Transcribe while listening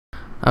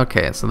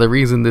Okay, so the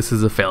reason this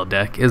is a failed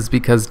deck is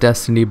because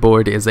Destiny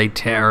Board is a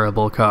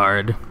terrible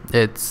card.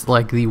 It's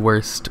like the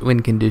worst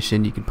win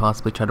condition you can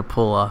possibly try to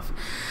pull off.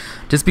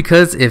 Just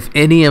because if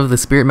any of the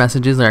spirit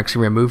messages are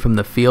actually removed from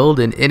the field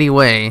in any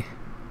way,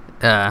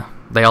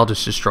 they all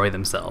just destroy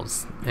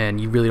themselves.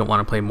 And you really don't want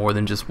to play more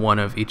than just one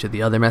of each of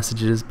the other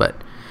messages, but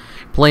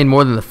playing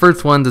more than the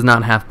first ones is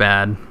not half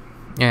bad.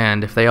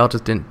 And if they all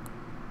just didn't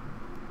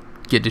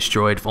get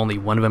destroyed, if only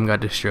one of them got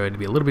destroyed, it'd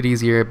be a little bit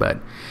easier, but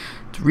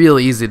it's real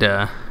easy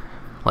to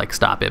like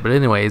stop it. But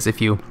anyways, if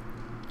you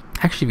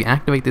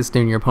activate this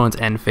during your opponent's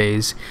end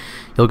phase,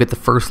 you'll get the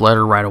first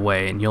letter right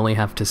away, and you only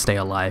have to stay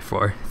alive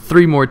for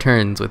 3 more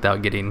turns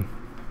without getting,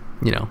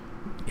 you know,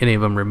 any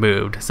of them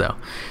removed. So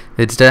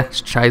its deck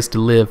tries to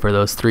live for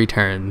those 3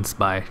 turns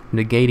by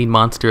negating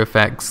monster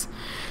effects,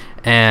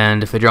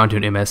 and if they draw into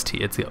an MST,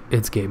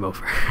 it's game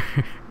over.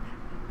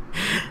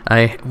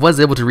 I was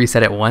able to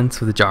reset it once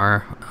with a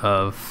jar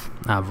of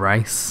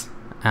avarice.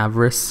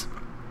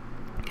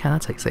 Yeah,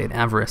 that's how you say it,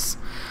 avarice.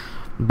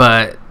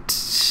 But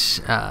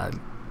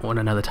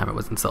another time it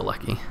wasn't so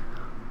lucky.